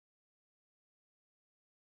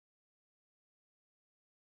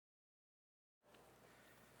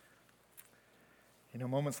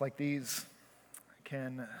Moments like these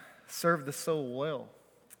can serve the soul well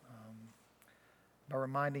by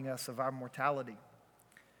reminding us of our mortality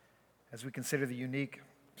as we consider the unique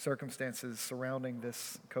circumstances surrounding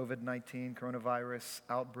this COVID-19 coronavirus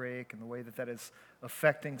outbreak and the way that that is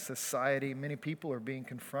affecting society. Many people are being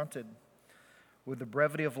confronted with the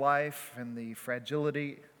brevity of life and the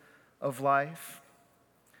fragility of life.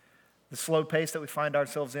 The slow pace that we find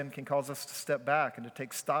ourselves in can cause us to step back and to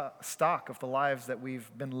take stock of the lives that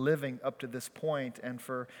we've been living up to this point. And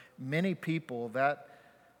for many people, that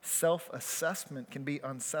self-assessment can be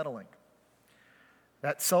unsettling.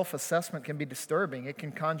 That self-assessment can be disturbing. It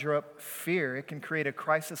can conjure up fear. It can create a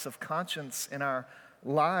crisis of conscience in our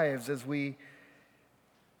lives as we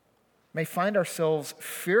may find ourselves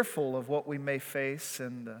fearful of what we may face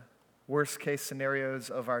in the worst-case scenarios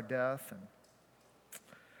of our death.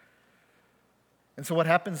 And so what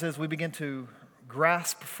happens is we begin to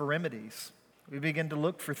grasp for remedies. We begin to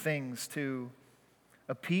look for things to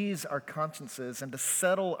appease our consciences and to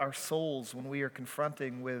settle our souls when we are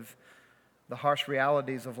confronting with the harsh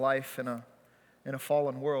realities of life in a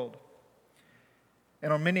fallen world.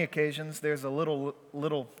 And on many occasions, there's a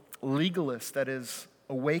little legalist that is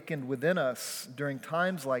awakened within us during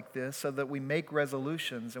times like this so that we make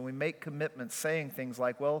resolutions and we make commitments saying things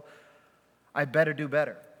like, well, I better do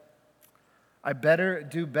better. I better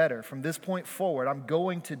do better. From this point forward, I'm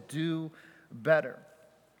going to do better.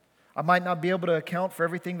 I might not be able to account for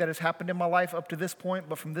everything that has happened in my life up to this point,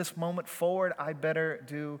 but from this moment forward, I better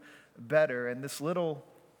do better. And this little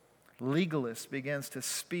legalist begins to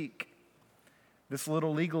speak. This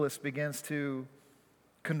little legalist begins to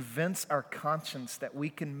convince our conscience that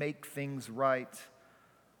we can make things right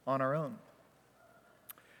on our own.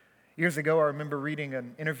 Years ago, I remember reading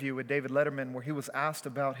an interview with David Letterman where he was asked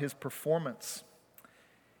about his performance.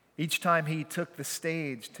 Each time he took the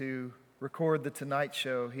stage to record The Tonight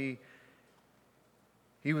Show, he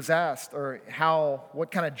was asked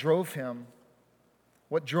what kind of drove him,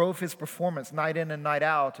 what drove his performance night in and night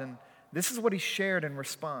out, and this is what he shared in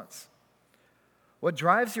response. What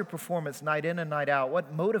drives your performance night in and night out?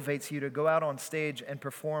 What motivates you to go out on stage and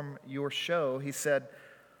perform your show? He said,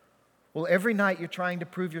 well, every night you're trying to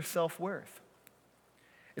prove your self-worth.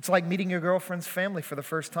 It's like meeting your girlfriend's family for the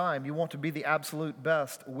first time. You want to be the absolute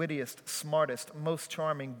best, wittiest, smartest, most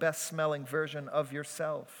charming, best-smelling version of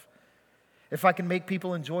yourself. If I can make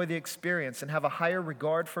people enjoy the experience and have a higher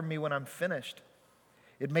regard for me when I'm finished,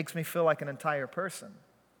 it makes me feel like an entire person.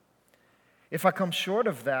 If I come short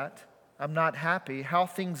of that, I'm not happy. How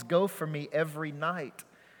things go for me every night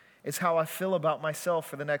is how I feel about myself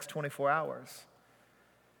for the next 24 hours.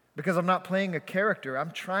 Because I'm not playing a character.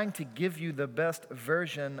 I'm trying to give you the best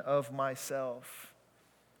version of myself.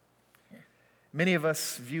 Many of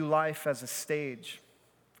us view life as a stage.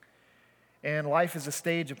 And life is a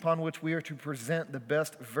stage upon which we are to present the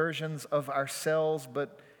best versions of ourselves.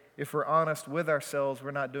 But if we're honest with ourselves,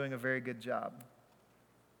 we're not doing a very good job.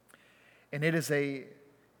 And it is a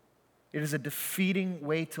defeating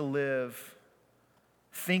way to live,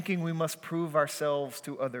 thinking we must prove ourselves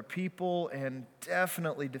to other people, and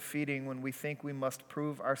definitely defeating when we think we must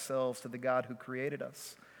prove ourselves to the God who created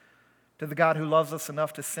us, to the God who loves us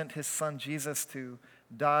enough to send his son Jesus to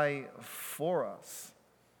die for us.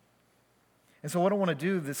 And so what I want to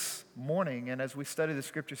do this morning, and as we study the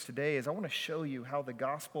scriptures today, is I want to show you how the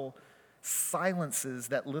gospel silences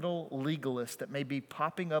that little legalist that may be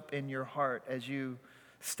popping up in your heart as you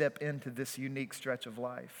step into this unique stretch of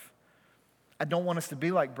life. I don't want us to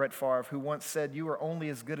be like Brett Favre, who once said, you are only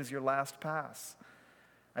as good as your last pass.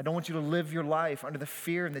 I don't want you to live your life under the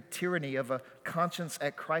fear and the tyranny of a conscience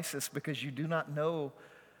at crisis because you do not know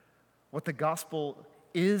what the gospel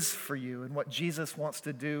is for you and what Jesus wants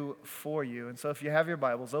to do for you. And so if you have your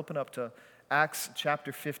Bibles, open up to Acts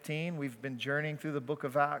chapter 15. We've been journeying through the book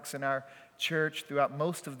of Acts in our church throughout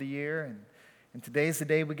most of the year. And today's the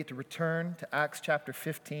day we get to return to Acts chapter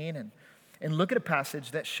 15 and look at a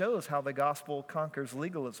passage that shows how the gospel conquers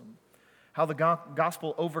legalism, how the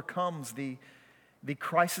gospel overcomes the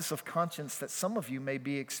crisis of conscience that some of you may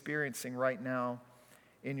be experiencing right now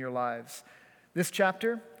in your lives. This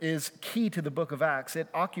chapter is key to the book of Acts. It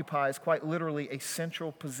occupies quite literally a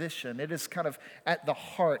central position. It is kind of at the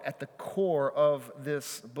heart, at the core of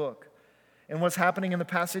this book. And what's happening in the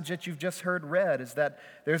passage that you've just heard read is that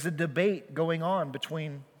there's a debate going on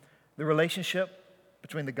between the relationship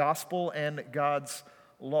between the gospel and God's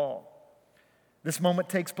law. This moment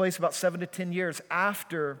takes place about 7 to 10 years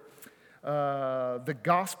after the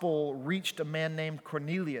gospel reached a man named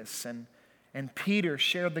Cornelius. And Peter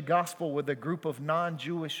shared the gospel with a group of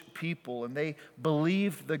non-Jewish people, and they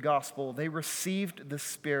believed the gospel. They received the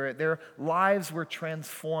Spirit. Their lives were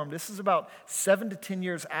transformed. This is about 7 to 10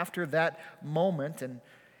 years after that moment. And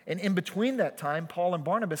in between that time, Paul and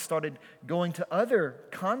Barnabas started going to other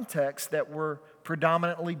contexts that were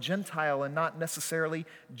predominantly Gentile and not necessarily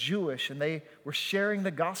Jewish. And they were sharing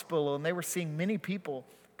the gospel, and they were seeing many people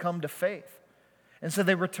come to faith. And so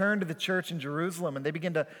they returned to the church in Jerusalem, and they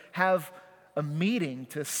began to have a meeting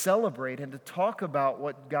to celebrate and to talk about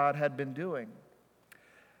what God had been doing.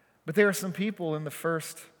 But there were some people in the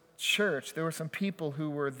first church, there were some people who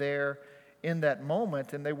were there in that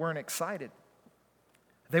moment, and they weren't excited.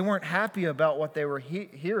 They weren't happy about what they were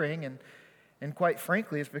hearing, and quite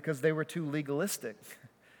frankly, it's because they were too legalistic.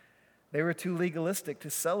 They were too legalistic to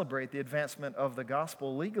celebrate the advancement of the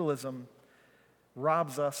gospel. Legalism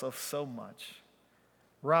robs us of so much.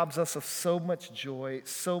 Robs us of so much joy,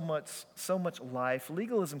 so much life.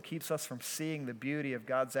 Legalism keeps us from seeing the beauty of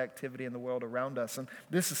God's activity in the world around us. And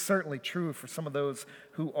this is certainly true for some of those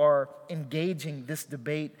who are engaging this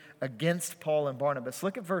debate against Paul and Barnabas.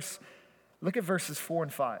 Look at verses 4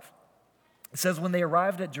 and 5. It says, when they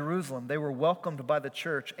arrived at Jerusalem, they were welcomed by the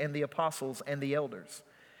church and the apostles and the elders.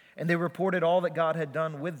 And they reported all that God had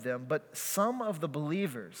done with them. But some of the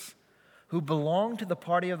believers who belonged to the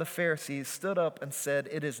party of the Pharisees stood up and said,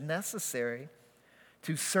 it is necessary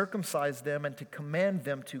to circumcise them and to command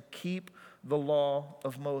them to keep the law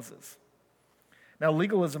of Moses. Now,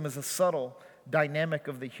 legalism is a subtle dynamic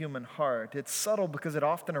of the human heart. It's subtle because it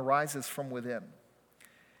often arises from within.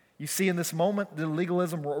 You see in this moment, the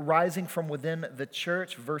legalism rising from within the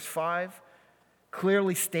church, verse 5,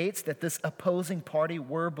 clearly states that this opposing party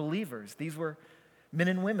were believers. These were men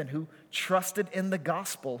and women who trusted in the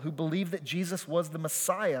gospel, who believed that Jesus was the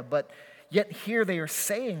Messiah, but yet here they are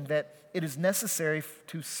saying that it is necessary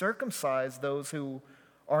to circumcise those who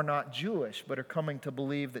are not Jewish, but are coming to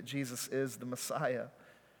believe that Jesus is the Messiah.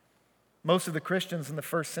 Most of the Christians in the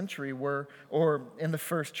first century or in the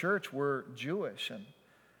first church were Jewish, and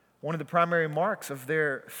one of the primary marks of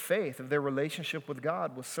their faith, of their relationship with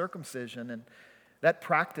God, was circumcision, and that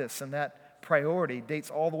practice and that priority dates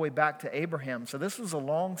all the way back to Abraham. So this was a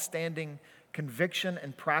long-standing conviction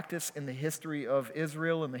and practice in the history of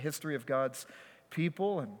Israel and the history of God's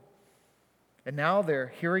people. And now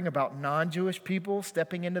they're hearing about non-Jewish people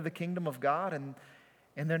stepping into the kingdom of God, and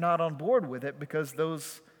they're not on board with it because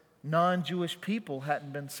those non-Jewish people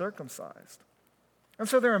hadn't been circumcised. And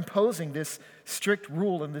so they're imposing this strict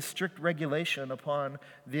rule and this strict regulation upon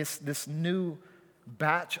this new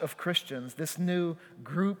batch of Christians, this new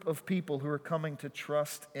group of people who are coming to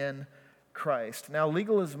trust in Christ. Now,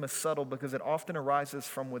 legalism is subtle because it often arises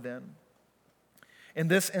from within. In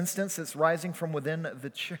this instance, it's rising from within the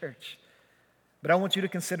church. But I want you to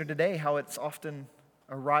consider today how it's often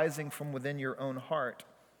arising from within your own heart.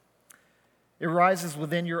 It arises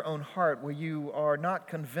within your own heart where you are not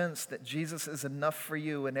convinced that Jesus is enough for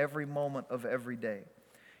you in every moment of every day.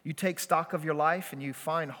 You take stock of your life and you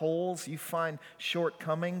find holes, you find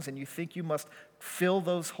shortcomings, and you think you must fill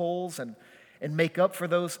those holes and make up for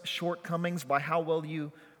those shortcomings by how well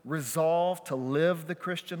you resolve to live the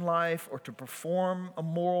Christian life or to perform a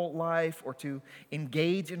moral life or to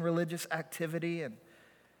engage in religious activity. And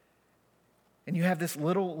you have this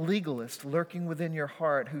little legalist lurking within your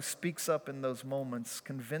heart who speaks up in those moments,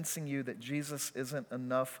 convincing you that Jesus isn't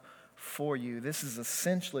enough for you. This is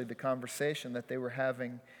essentially the conversation that they were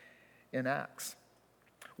having in Acts.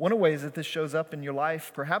 One of the ways that this shows up in your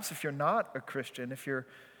life, perhaps if you're not a Christian, if you're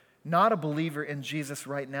not a believer in Jesus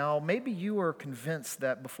right now, maybe you are convinced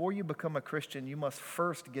that before you become a Christian, you must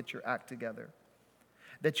first get your act together.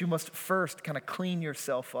 That you must first kind of clean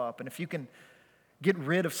yourself up. And if you can get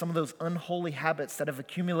rid of some of those unholy habits that have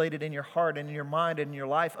accumulated in your heart and in your mind and in your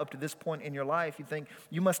life up to this point in your life, you think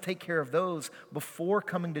you must take care of those before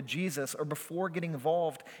coming to Jesus or before getting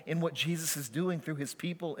involved in what Jesus is doing through his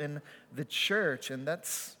people in the church. And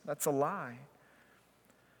that's a lie.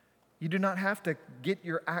 You do not have to get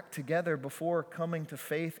your act together before coming to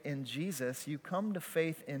faith in Jesus. You come to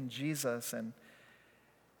faith in Jesus, and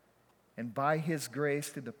by his grace,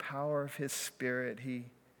 through the power of his Spirit, he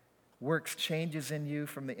works changes in you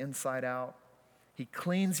from the inside out. He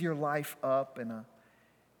cleans your life up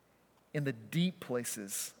in the deep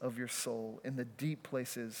places of your soul, in the deep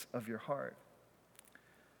places of your heart.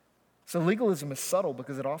 So legalism is subtle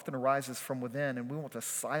because it often arises from within, and we want to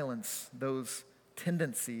silence those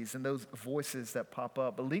tendencies and those voices that pop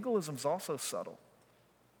up. But legalism is also subtle.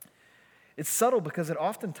 It's subtle because it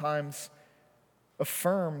oftentimes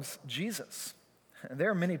affirms Jesus. And there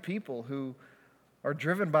are many people who are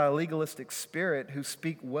driven by a legalistic spirit who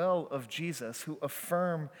speak well of Jesus, who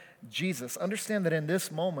affirm Jesus. Understand that in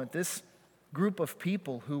this moment, this group of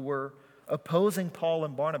people who were opposing Paul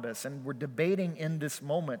and Barnabas and were debating in this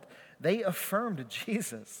moment, they affirmed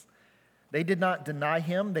Jesus. They did not deny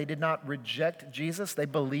him. They did not reject Jesus. They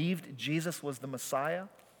believed Jesus was the Messiah.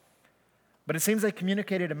 But it seems they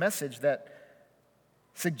communicated a message that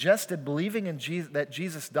suggested believing in Jesus, that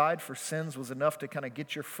Jesus died for sins was enough to kind of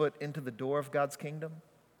get your foot into the door of God's kingdom.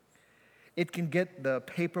 It can get the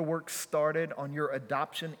paperwork started on your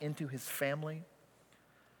adoption into his family.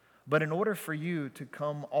 But in order for you to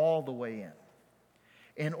come all the way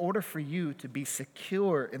in order for you to be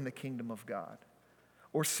secure in the kingdom of God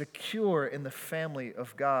or secure in the family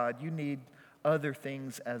of God, you need other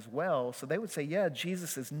things as well. So they would say, yeah,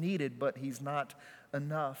 Jesus is needed, but he's not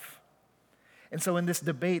enough. And so in this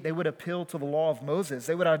debate, they would appeal to the law of Moses.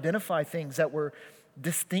 They would identify things that were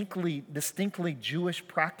distinctly Jewish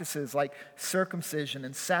practices like circumcision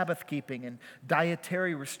and Sabbath keeping and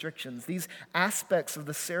dietary restrictions, these aspects of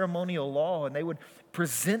the ceremonial law, and they would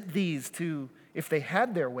present these to, if they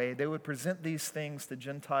had their way, they would present these things to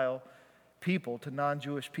Gentile people, to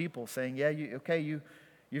non-Jewish people, saying, yeah,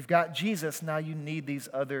 you've got Jesus, now you need these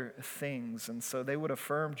other things. And so they would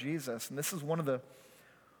affirm Jesus. And this is one of the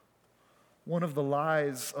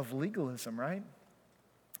lies of legalism, right?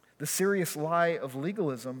 The serious lie of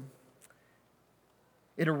legalism,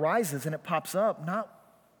 it arises and it pops up,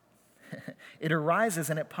 it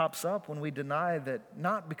arises and it pops up when we deny that,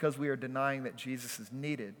 not because we are denying that Jesus is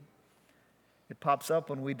needed. It pops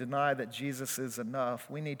up when we deny that Jesus is enough.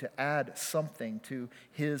 We need to add something to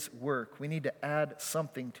his work. We need to add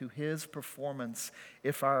something to his performance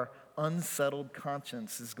if our unsettled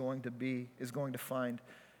conscience is going to find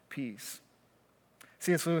peace.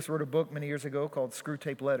 C.S. Lewis wrote a book many years ago called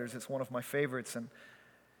Screwtape Letters. It's one of my favorites. And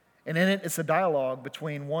in it, it's a dialogue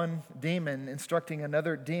between one demon instructing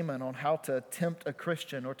another demon on how to tempt a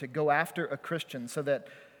Christian or to go after a Christian so that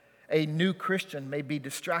a new Christian may be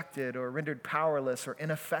distracted or rendered powerless or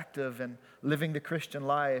ineffective in living the Christian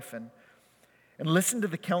life. And listen to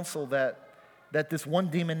the counsel that this one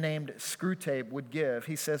demon named Screwtape would give.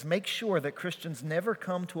 He says, make sure that Christians never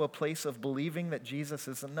come to a place of believing that Jesus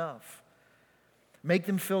is enough. Make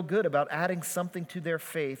them feel good about adding something to their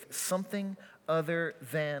faith, something other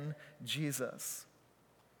than Jesus.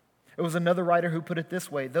 It was another writer who put it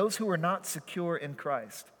this way: those who are not secure in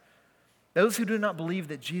Christ, those who do not believe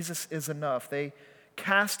that Jesus is enough, they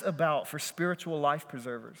cast about for spiritual life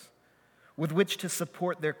preservers with which to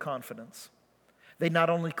support their confidence. They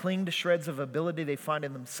not only cling to shreds of ability they find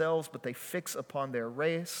in themselves, but they fix upon their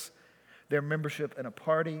race, their membership in a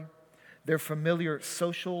party, their familiar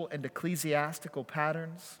social and ecclesiastical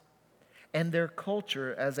patterns, and their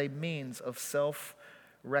culture as a means of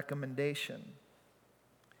self-recommendation.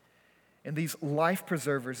 And these life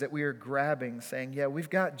preservers that we are grabbing, saying, yeah,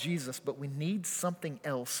 we've got Jesus, but we need something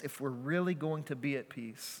else if we're really going to be at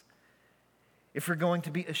peace. If we're going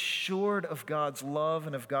to be assured of God's love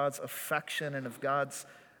and of God's affection and of God's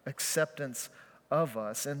acceptance of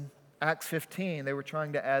us. In Acts 15, they were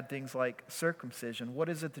trying to add things like circumcision. What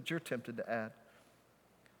is it that you're tempted to add?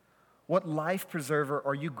 What life preserver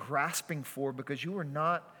are you grasping for because you are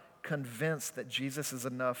not convinced that Jesus is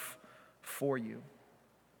enough for you?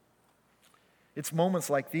 It's moments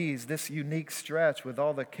like these, this unique stretch with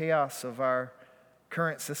all the chaos of our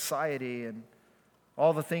current society and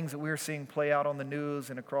all the things that we're seeing play out on the news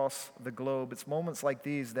and across the globe. It's moments like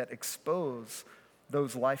these that expose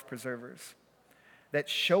those life preservers, that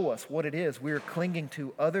show us what it is we're clinging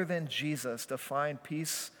to other than Jesus to find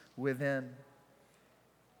peace within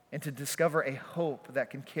and to discover a hope that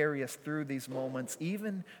can carry us through these moments,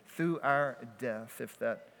 even through our death, if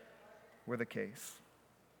that were the case.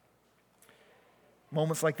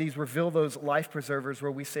 Moments like these reveal those life preservers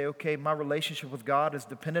where we say, okay, my relationship with God is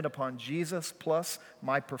dependent upon Jesus plus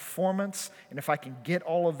my performance. And if I can get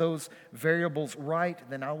all of those variables right,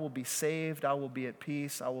 then I will be saved, I will be at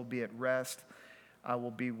peace, I will be at rest, I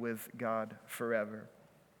will be with God forever.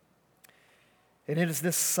 And it is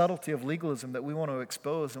this subtlety of legalism that we want to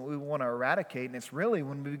expose and we want to eradicate. And it's really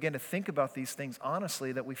when we begin to think about these things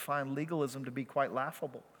honestly that we find legalism to be quite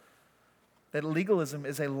laughable. That legalism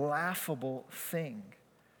is a laughable thing.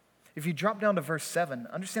 If you drop down to verse 7,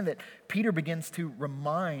 understand that Peter begins to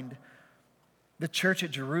remind the church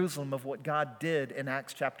at Jerusalem of what God did in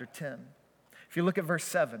Acts chapter 10. If you look at verse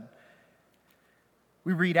 7,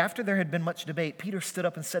 we read, after there had been much debate, Peter stood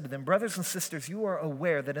up and said to them, brothers and sisters, you are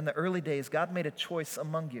aware that in the early days God made a choice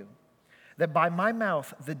among you, that by my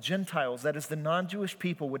mouth the Gentiles, that is the non-Jewish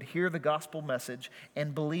people, would hear the gospel message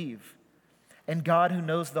and believe. And God, who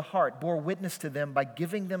knows the heart, bore witness to them by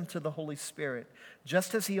giving them to the Holy Spirit,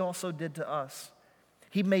 just as he also did to us.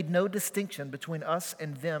 He made no distinction between us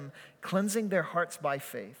and them, cleansing their hearts by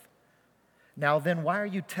faith. Now then, why are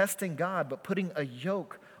you testing God, but putting a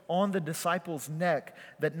yoke on the disciples' neck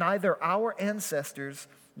that neither our ancestors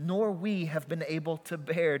nor we have been able to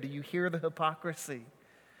bear? Do you hear the hypocrisy?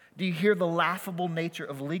 Do you hear the laughable nature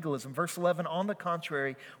of legalism? Verse 11, on the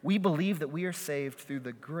contrary, we believe that we are saved through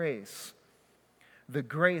the grace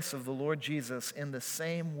of the Lord Jesus in the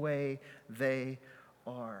same way they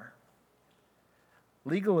are.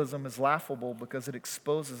 Legalism is laughable because it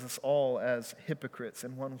exposes us all as hypocrites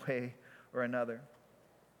in one way or another.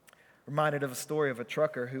 Reminded of a story of a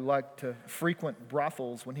trucker who liked to frequent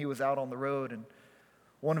brothels when he was out on the road, and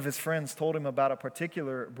one of his friends told him about a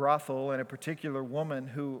particular brothel and a particular woman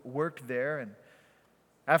who worked there, and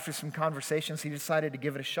after some conversations, he decided to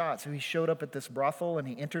give it a shot. So he showed up at this brothel, and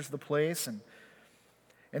he enters the place,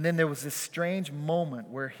 and then there was this strange moment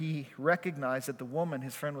where he recognized that the woman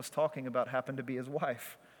his friend was talking about happened to be his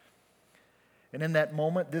wife. And in that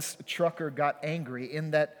moment, this trucker got angry.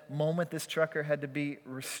 In that moment, this trucker had to be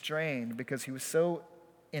restrained because he was so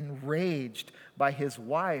enraged by his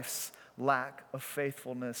wife's lack of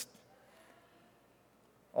faithfulness.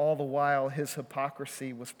 All the while, his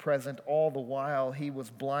hypocrisy was present. All the while, he was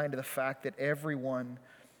blind to the fact that everyone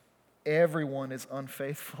is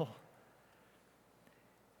unfaithful.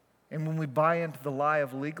 And when we buy into the lie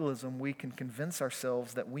of legalism, we can convince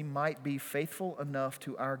ourselves that we might be faithful enough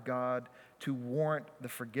to our God to warrant the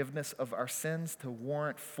forgiveness of our sins, to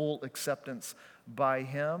warrant full acceptance by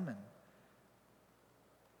Him.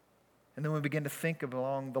 And then we begin to think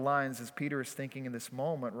along the lines, as Peter is thinking in this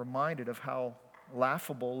moment, reminded of how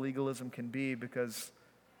laughable legalism can be because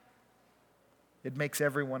it makes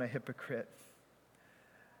everyone a hypocrite.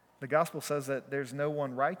 The gospel says that there's no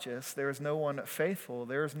one righteous, there is no one faithful,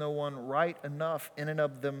 there is no one right enough in and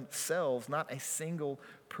of themselves, not a single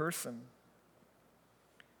person.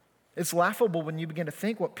 It's laughable when you begin to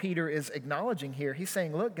think what Peter is acknowledging here. He's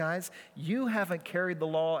saying, look, guys, you haven't carried the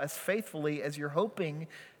law as faithfully as you're hoping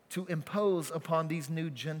to impose upon these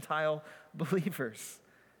new Gentile believers.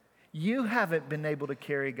 You haven't been able to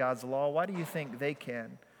carry God's law. Why do you think they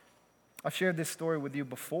can? I've shared this story with you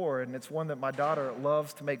before, and it's one that my daughter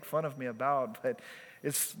loves to make fun of me about, but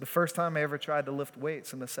it's the first time I ever tried to lift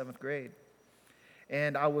weights in the 7th grade.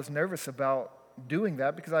 And I was nervous about doing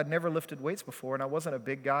that because I'd never lifted weights before, and I wasn't a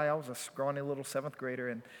big guy. I was a scrawny little 7th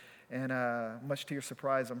grader, and much to your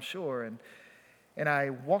surprise, I'm sure. And I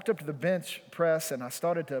walked up to the bench press, and I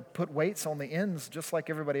started to put weights on the ends just like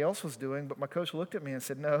everybody else was doing, but my coach looked at me and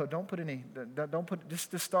said, no,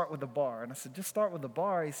 just start with the bar. And I said, just start with the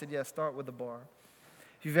bar? He said, yeah, start with the bar.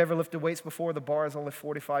 If you've ever lifted weights before, the bar is only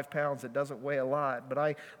 45 pounds. It doesn't weigh a lot. But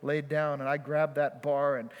I laid down, and I grabbed that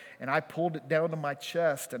bar, and I pulled it down to my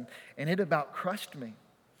chest, and it about crushed me.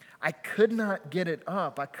 I could not get it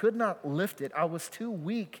up. I could not lift it. I was too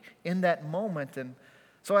weak in that moment, and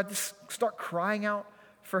so I just start crying out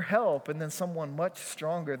for help, and then someone much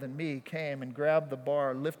stronger than me came and grabbed the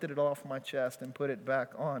bar, lifted it off my chest, and put it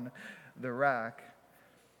back on the rack.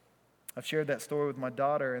 I've shared that story with my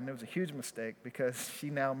daughter, and it was a huge mistake because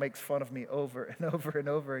she now makes fun of me over and over and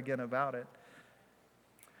over again about it.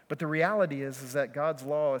 But the reality is that God's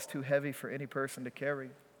law is too heavy for any person to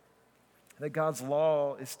carry. That God's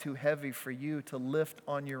law is too heavy for you to lift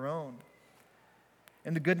on your own.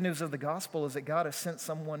 And the good news of the gospel is that God has sent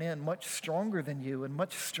someone in much stronger than you and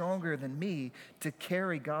much stronger than me to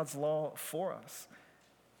carry God's law for us.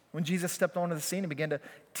 When Jesus stepped onto the scene and began to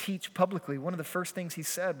teach publicly, one of the first things he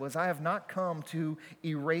said was, I have not come to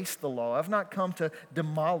erase the law. I've not come to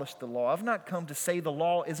demolish the law. I've not come to say the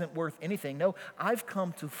law isn't worth anything. No, I've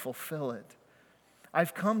come to fulfill it.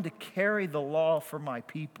 I've come to carry the law for my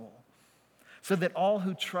people so that all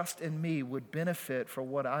who trust in me would benefit from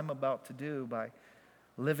what I'm about to do by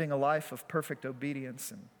living a life of perfect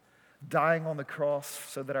obedience and dying on the cross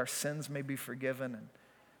so that our sins may be forgiven and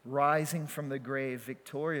rising from the grave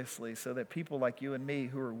victoriously so that people like you and me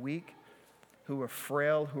who are weak, who are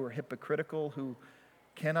frail, who are hypocritical, who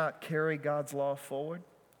cannot carry God's law forward,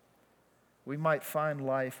 we might find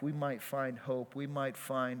life, we might find hope, we might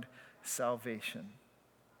find salvation.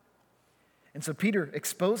 And so Peter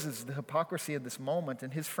exposes the hypocrisy of this moment,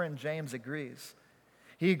 and his friend James agrees.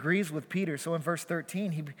 He agrees with Peter. So in verse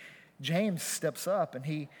 13, James steps up and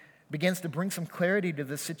he begins to bring some clarity to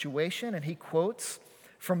this situation, and he quotes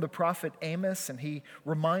from the prophet Amos, and he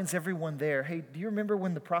reminds everyone there, hey, do you remember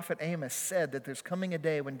when the prophet Amos said that there's coming a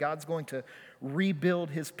day when God's going to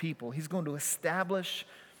rebuild his people? He's going to establish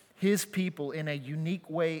his people in a unique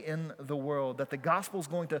way in the world, that the gospel is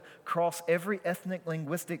going to cross every ethnic,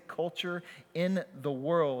 linguistic culture in the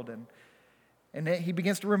world. And he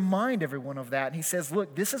begins to remind everyone of that. And he says,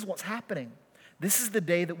 look, this is what's happening. This is the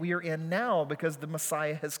day that we are in now because the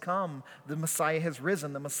Messiah has come. The Messiah has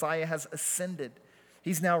risen. The Messiah has ascended.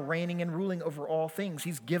 He's now reigning and ruling over all things.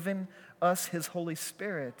 He's given us his Holy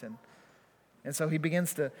Spirit. And so he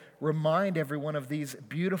begins to remind everyone of these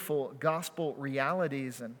beautiful gospel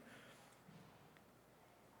realities.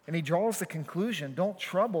 And he draws the conclusion, don't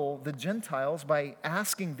trouble the Gentiles by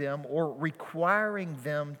asking them or requiring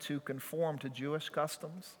them to conform to Jewish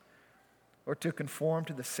customs or to conform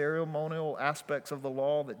to the ceremonial aspects of the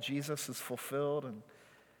law that Jesus has fulfilled and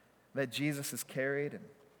that Jesus has carried. And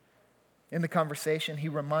in the conversation, he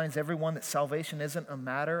reminds everyone that salvation isn't a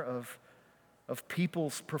matter of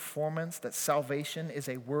people's performance, that salvation is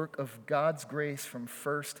a work of God's grace from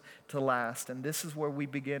first to last. And this is where we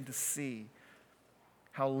begin to see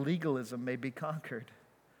how legalism may be conquered,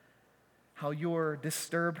 how your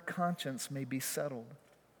disturbed conscience may be settled,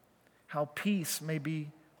 how peace may be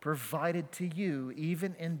provided to you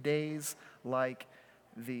even in days like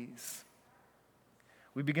these.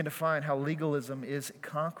 We begin to find how legalism is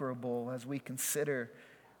conquerable as we consider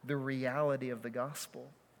the reality of the gospel.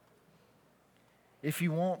 If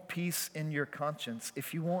you want peace in your conscience,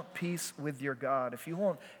 if you want peace with your God, if you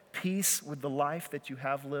want peace with the life that you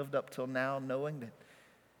have lived up till now, knowing that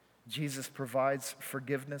Jesus provides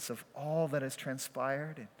forgiveness of all that has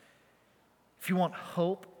transpired, and if you want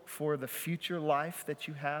hope for the future life that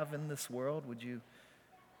you have in this world, would you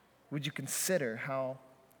consider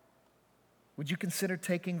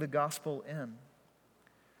taking the gospel in?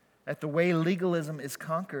 That the way legalism is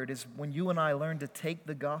conquered is when you and I learn to take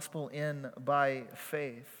the gospel in by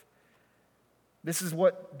faith. This is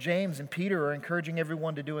what James and Peter are encouraging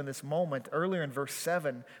everyone to do in this moment. Earlier in verse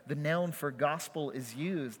 7, the noun for gospel is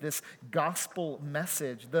used. This gospel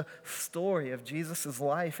message, the story of Jesus'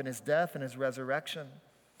 life and his death and his resurrection,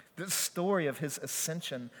 the story of his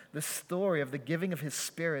ascension, the story of the giving of his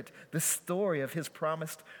Spirit, the story of his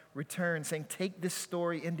promised return, saying, take this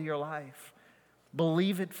story into your life.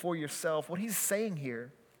 Believe it for yourself. What he's saying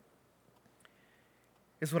here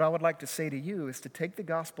is what I would like to say to you, is to take the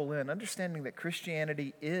gospel in, understanding that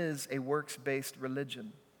Christianity is a works-based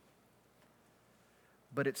religion.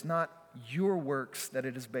 But it's not your works that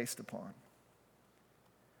it is based upon.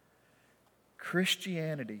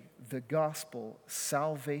 Christianity, the gospel,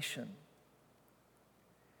 salvation,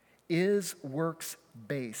 is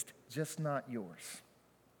works-based, just not yours.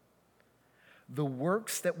 The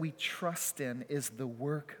works that we trust in is the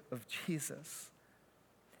work of Jesus.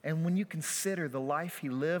 And when you consider the life he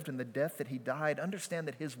lived and the death that he died, understand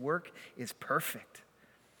that his work is perfect.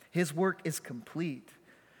 His work is complete.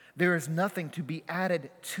 There is nothing to be added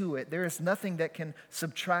to it. There is nothing that can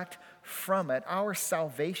subtract from it. Our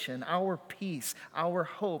salvation, our peace, our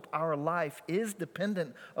hope, our life is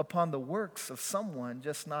dependent upon the works of someone,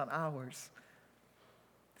 just not ours.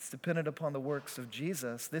 It's dependent upon the works of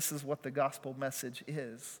Jesus. This is what the gospel message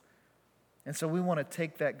is. And so we want to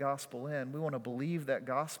take that gospel in. We want to believe that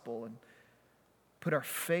gospel and put our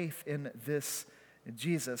faith in this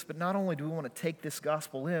Jesus. But not only do we want to take this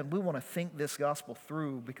gospel in, we want to think this gospel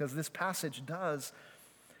through, because this passage does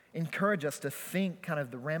encourage us to think kind of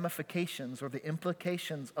the ramifications or the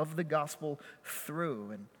implications of the gospel through.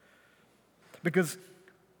 And because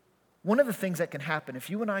one of the things that can happen, if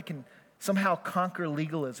you and I can somehow conquer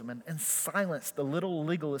legalism and silence the little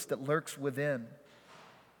legalist that lurks within,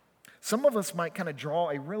 some of us might kind of draw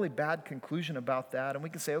a really bad conclusion about that, and we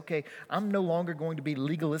can say, okay, I'm no longer going to be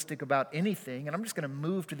legalistic about anything, and I'm just going to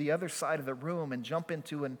move to the other side of the room and jump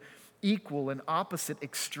into an equal and opposite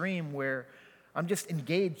extreme where I'm just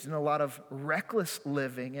engaged in a lot of reckless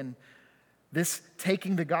living, and this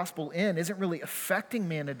taking the gospel in isn't really affecting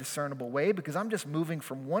me in a discernible way because I'm just moving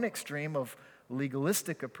from one extreme of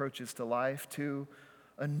legalistic approaches to life to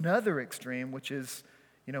another extreme, which is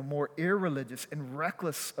more irreligious and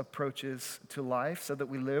reckless approaches to life, so that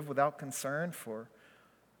we live without concern for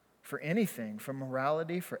anything, for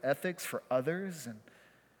morality, for ethics, for others.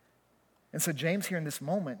 And so James here in this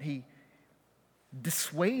moment, he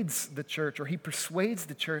dissuades the church, or he persuades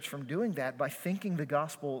the church from doing that by thinking the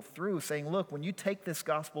gospel through, saying, look, when you take this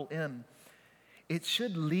gospel in, it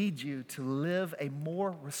should lead you to live a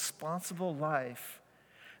more responsible life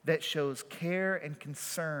that shows care and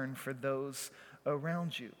concern for those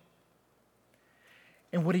around you.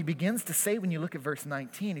 And what he begins to say when you look at verse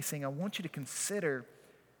 19, he's saying, I want you to consider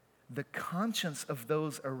the conscience of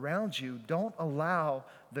those around you. Don't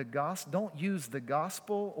use the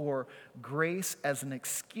gospel or grace as an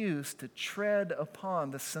excuse to tread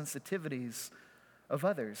upon the sensitivities of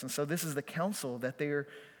others. And so this is the counsel that they're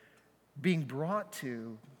being brought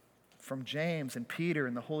to from James and Peter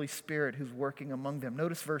and the Holy Spirit who's working among them.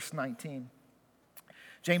 Notice verse 19.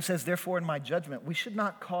 James says, "Therefore, in my judgment, we should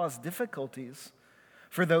not cause difficulties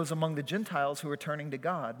for those among the Gentiles who are turning to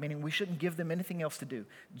God," meaning we shouldn't give them anything else to do.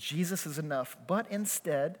 Jesus is enough. "But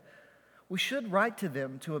instead, we should write to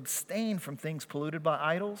them to abstain from things polluted by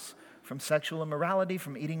idols, from sexual immorality,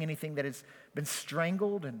 from eating anything that has been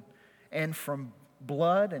strangled, and from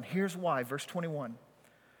blood." And here's why, verse 21.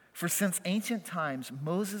 "For since ancient times,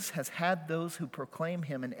 Moses has had those who proclaim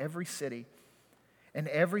him in every city, and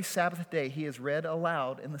every Sabbath day he is read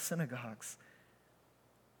aloud in the synagogues."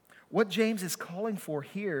 What James is calling for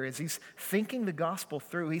here is he's thinking the gospel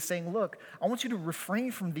through. He's saying, look, I want you to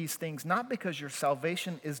refrain from these things, not because your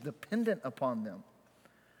salvation is dependent upon them.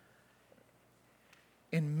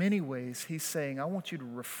 In many ways, he's saying, I want you to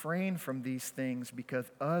refrain from these things because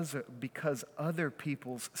other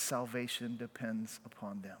people's salvation depends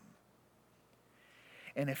upon them.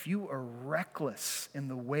 And if you are reckless in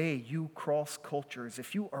the way you cross cultures,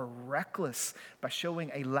 if you are reckless by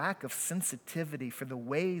showing a lack of sensitivity for the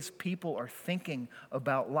ways people are thinking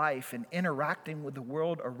about life and interacting with the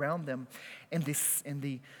world around them, and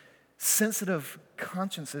the sensitive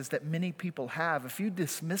consciences that many people have, if you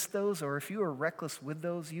dismiss those or if you are reckless with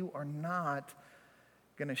those, you are not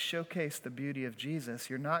going to showcase the beauty of Jesus.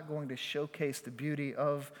 You're not going to showcase the beauty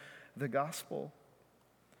of the gospel.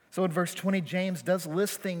 So in verse 20, James does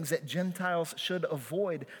list things that Gentiles should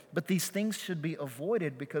avoid, but these things should be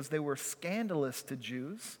avoided because they were scandalous to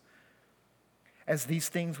Jews, as these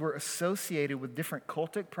things were associated with different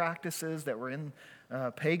cultic practices that were in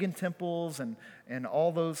pagan temples and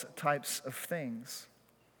all those types of things.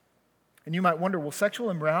 And you might wonder, well,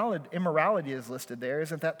 sexual immorality is listed there.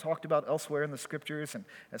 Isn't that talked about elsewhere in the scriptures and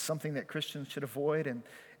as something that Christians should avoid? And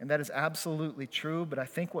that is absolutely true, but I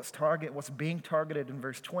think what's being targeted in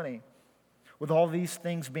verse 20, with all these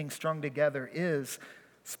things being strung together, is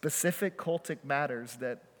specific cultic matters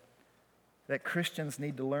that Christians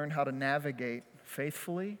need to learn how to navigate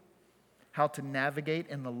faithfully, how to navigate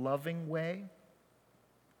in the loving way.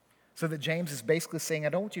 So that James is basically saying, I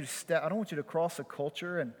don't want you to cross a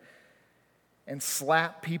culture and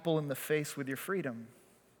slap people in the face with your freedom.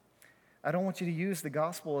 I don't want you to use the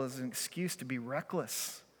gospel as an excuse to be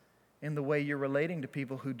reckless in the way you're relating to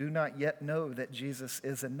people who do not yet know that Jesus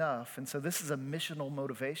is enough. And so this is a missional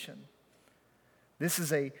motivation. This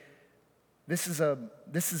is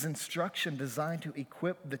instruction designed to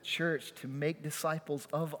equip the church to make disciples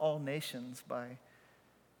of all nations by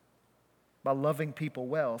loving people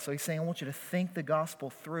well. So he's saying, I want you to think the gospel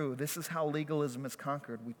through. This is how legalism is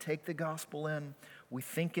conquered. We take the gospel in, we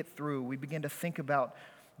think it through, we begin to think about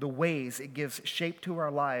the ways it gives shape to our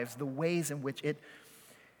lives, the ways in which it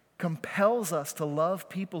compels us to love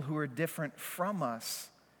people who are different from us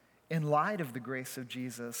in light of the grace of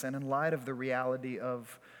Jesus and in light of the reality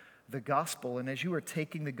of the gospel. And as you are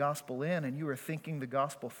taking the gospel in and you are thinking the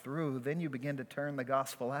gospel through, then you begin to turn the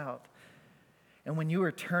gospel out. And when you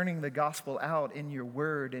are turning the gospel out in your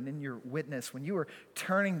word and in your witness, when you are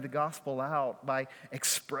turning the gospel out by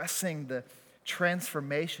expressing the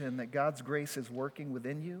transformation that God's grace is working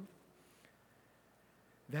within you,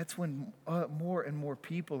 that's when more and more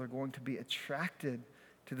people are going to be attracted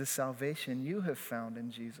to the salvation you have found in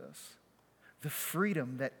Jesus, the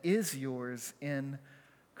freedom that is yours in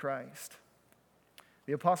Christ.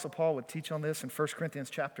 The Apostle Paul would teach on this in 1 Corinthians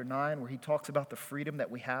chapter 9, where he talks about the freedom that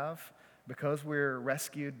we have because we're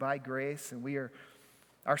rescued by grace and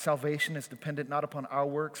our salvation is dependent not upon our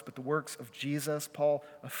works, but the works of Jesus. Paul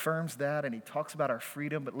affirms that and he talks about our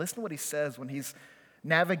freedom. But listen to what he says when he's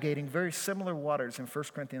navigating very similar waters in 1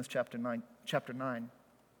 Corinthians chapter 9.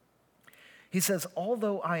 He says,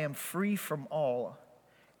 although I am free from all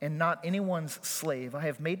and not anyone's slave, I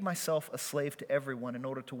have made myself a slave to everyone in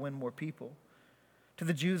order to win more people. To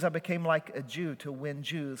the Jews I became like a Jew to win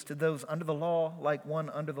Jews. To those under the law, like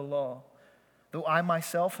one under the law. Though I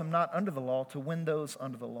myself am not under the law, to win those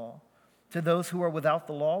under the law. To those who are without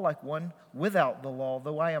the law, like one without the law.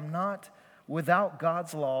 Though I am not without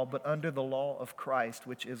God's law, but under the law of Christ,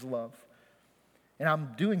 which is love. And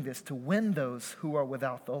I'm doing this to win those who are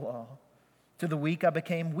without the law. To the weak I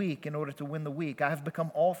became weak in order to win the weak. I have become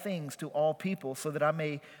all things to all people so that I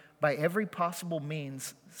may by every possible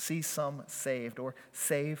means see some saved or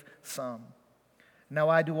save some. Now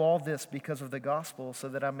I do all this because of the gospel so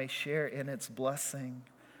that I may share in its blessing.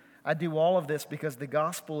 I do all of this because the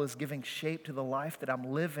gospel is giving shape to the life that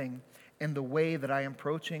I'm living and the way that I am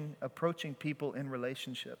approaching people in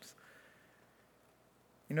relationships.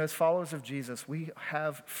 You know, as followers of Jesus, we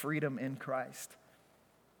have freedom in Christ.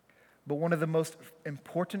 But one of the most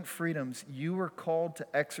important freedoms you are called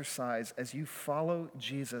to exercise as you follow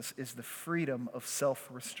Jesus is the freedom of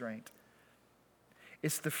self-restraint.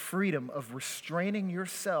 It's the freedom of restraining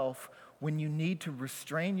yourself when you need to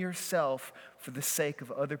restrain yourself for the sake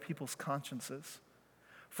of other people's consciences,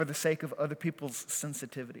 for the sake of other people's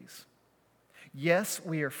sensitivities. Yes,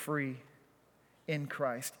 we are free in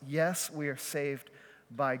Christ. Yes, we are saved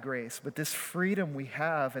by grace. But this freedom we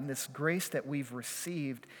have and this grace that we've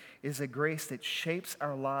received is a grace that shapes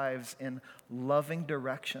our lives in loving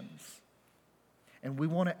directions. And we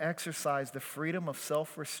want to exercise the freedom of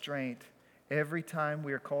self-restraint every time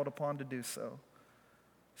we are called upon to do so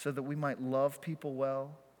that we might love people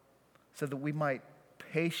well, so that we might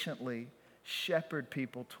patiently shepherd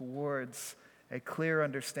people towards a clear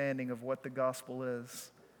understanding of what the gospel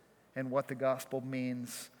is and what the gospel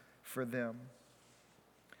means for them.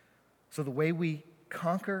 So the way we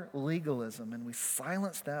conquer legalism and we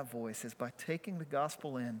silence that voice is by taking the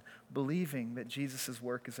gospel in, believing that Jesus'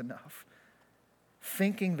 work is enough,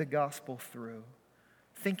 thinking the gospel through,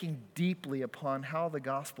 thinking deeply upon how the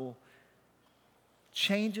gospel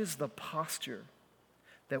changes the posture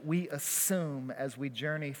that we assume as we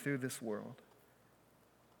journey through this world.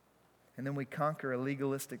 And then we conquer a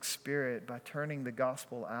legalistic spirit by turning the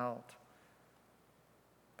gospel out,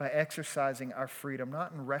 by exercising our freedom,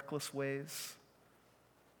 not in reckless ways,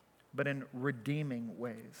 but in redeeming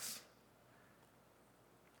ways.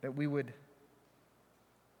 That we would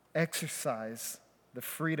exercise the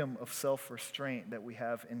freedom of self-restraint that we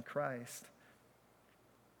have in Christ.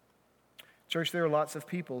 Church, there are lots of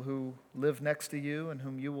people who live next to you and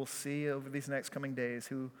whom you will see over these next coming days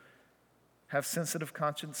who have sensitive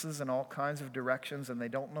consciences in all kinds of directions and they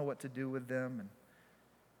don't know what to do with them.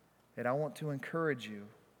 And I want to encourage you,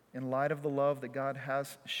 in light of the love that God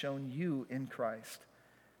has shown you in Christ,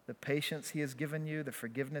 the patience He has given you, the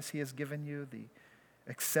forgiveness He has given you, the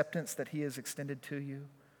acceptance that He has extended to you,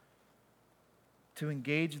 to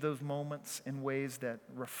engage those moments in ways that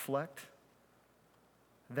reflect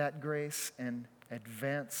that grace and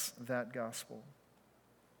advance that gospel.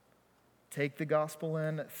 Take the gospel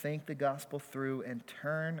in, think the gospel through, and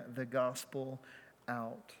turn the gospel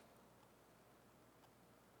out.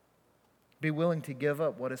 Be willing to give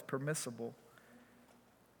up what is permissible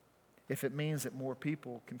if it means that more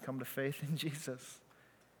people can come to faith in Jesus,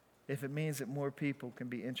 if it means that more people can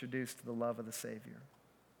be introduced to the love of the Savior.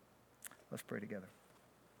 Let's pray together.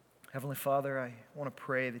 Heavenly Father, I want to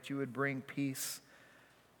pray that you would bring peace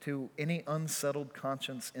to any unsettled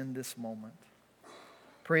conscience in this moment.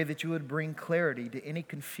 Pray that you would bring clarity to any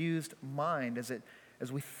confused mind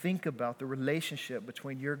as we think about the relationship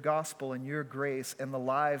between your gospel and your grace and the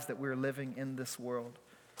lives that we're living in this world.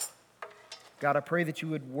 God, I pray that you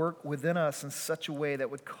would work within us in such a way that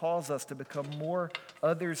would cause us to become more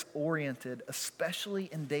others-oriented, especially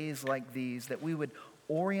in days like these, that we would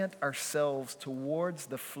orient ourselves towards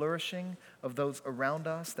the flourishing of those around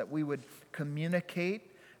us, that we would communicate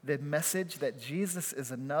the message that Jesus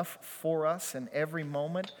is enough for us in every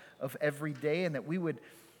moment of every day, and that we would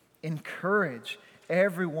encourage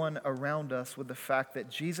everyone around us with the fact that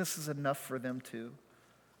Jesus is enough for them too.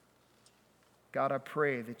 God, I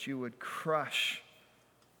pray that you would crush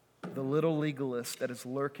the little legalist that is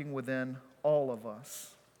lurking within all of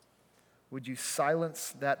us. Would you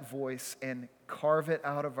silence that voice and carve it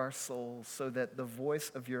out of our souls so that the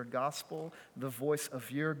voice of your gospel, the voice of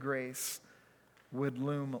your grace, would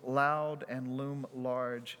loom loud and loom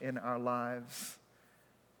large in our lives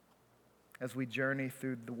as we journey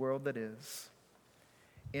through the world that is,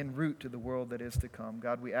 en route to the world that is to come.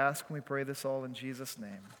 God, we ask and we pray this all in Jesus'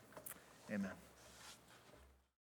 name. Amen.